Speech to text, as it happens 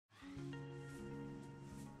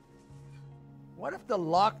What if the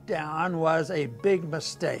lockdown was a big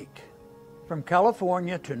mistake? From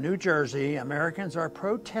California to New Jersey, Americans are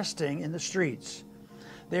protesting in the streets.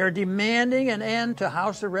 They are demanding an end to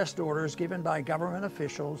house arrest orders given by government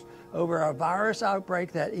officials over a virus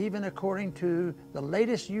outbreak that, even according to the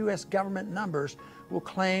latest U.S. government numbers, will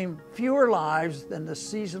claim fewer lives than the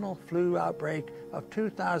seasonal flu outbreak of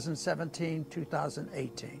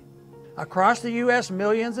 2017-2018. Across the U.S.,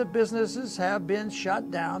 millions of businesses have been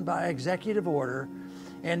shut down by executive order,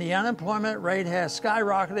 and the unemployment rate has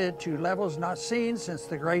skyrocketed to levels not seen since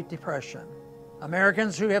the Great Depression.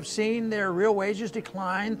 Americans who have seen their real wages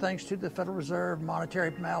decline thanks to the Federal Reserve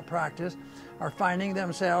monetary malpractice are finding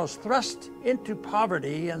themselves thrust into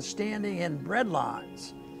poverty and standing in bread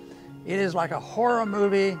lines. It is like a horror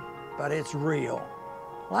movie, but it's real.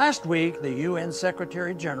 Last week, the UN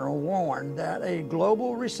Secretary General warned that a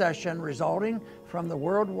global recession resulting from the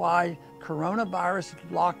worldwide coronavirus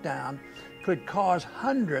lockdown could cause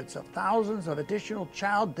hundreds of thousands of additional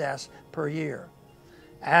child deaths per year.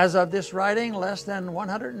 As of this writing, less than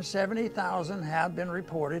 170,000 have been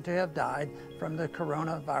reported to have died from the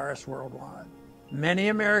coronavirus worldwide. Many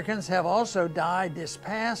Americans have also died this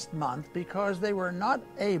past month because they were not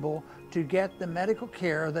able to get the medical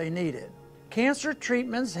care they needed. Cancer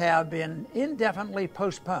treatments have been indefinitely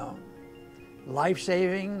postponed.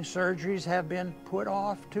 Life-saving surgeries have been put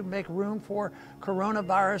off to make room for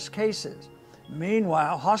coronavirus cases.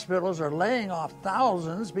 Meanwhile, hospitals are laying off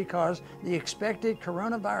thousands because the expected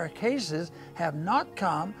coronavirus cases have not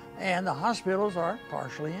come and the hospitals are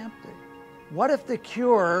partially empty. What if the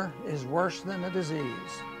cure is worse than the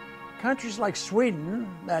disease? Countries like Sweden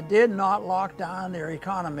that did not lock down their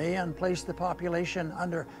economy and place the population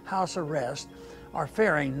under house arrest are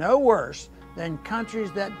faring no worse than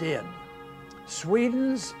countries that did.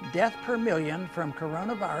 Sweden's death per million from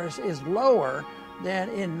coronavirus is lower than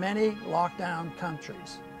in many lockdown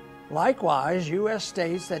countries. Likewise, U.S.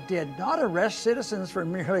 states that did not arrest citizens for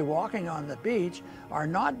merely walking on the beach are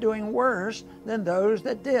not doing worse than those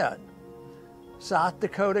that did. South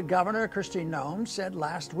Dakota Governor Kristi Noem said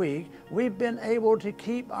last week, "We've been able to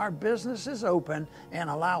keep our businesses open and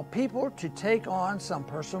allow people to take on some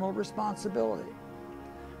personal responsibility."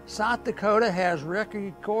 South Dakota has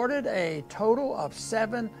recorded a total of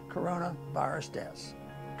 7 coronavirus deaths.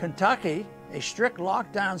 Kentucky, a strict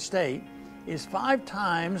lockdown state, is 5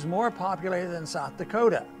 times more populated than South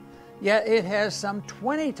Dakota, yet it has some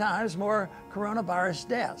 20 times more coronavirus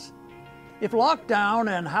deaths. If lockdown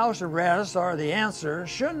and house arrests are the answer,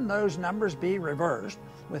 shouldn't those numbers be reversed,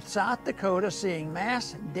 with South Dakota seeing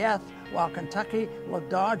mass death while Kentucky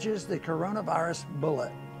dodges the coronavirus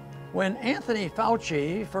bullet? When Anthony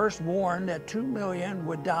Fauci first warned that 2 million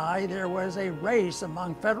would die, there was a race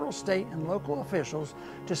among federal, state, and local officials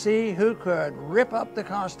to see who could rip up the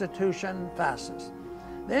Constitution fastest.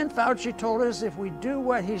 Then Fauci told us if we do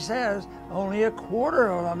what he says, only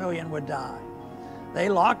 250,000 would die. They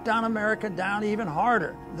locked down America down even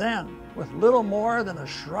harder. Then, with little more than a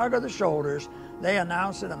shrug of the shoulders, they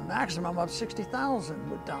announced that a maximum of 60,000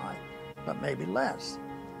 would die, but maybe less.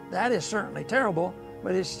 That is certainly terrible,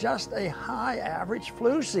 but it's just a high average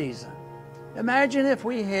flu season. Imagine if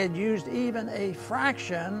we had used even a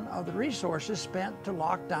fraction of the resources spent to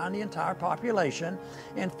lock down the entire population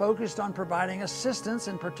and focused on providing assistance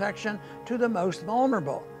and protection to the most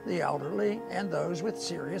vulnerable, the elderly, and those with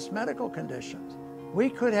serious medical conditions. We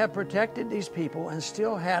could have protected these people and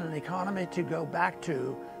still had an economy to go back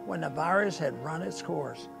to when the virus had run its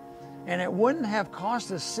course. And it wouldn't have cost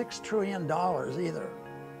us $6 trillion either.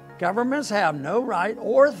 Governments have no right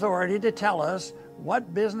or authority to tell us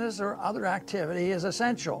what business or other activity is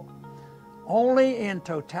essential. Only in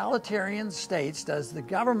totalitarian states does the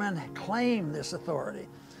government claim this authority.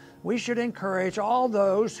 We should encourage all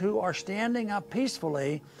those who are standing up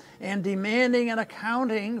peacefully and demanding an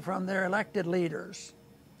accounting from their elected leaders.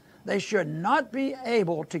 They should not be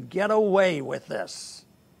able to get away with this.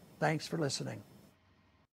 Thanks for listening.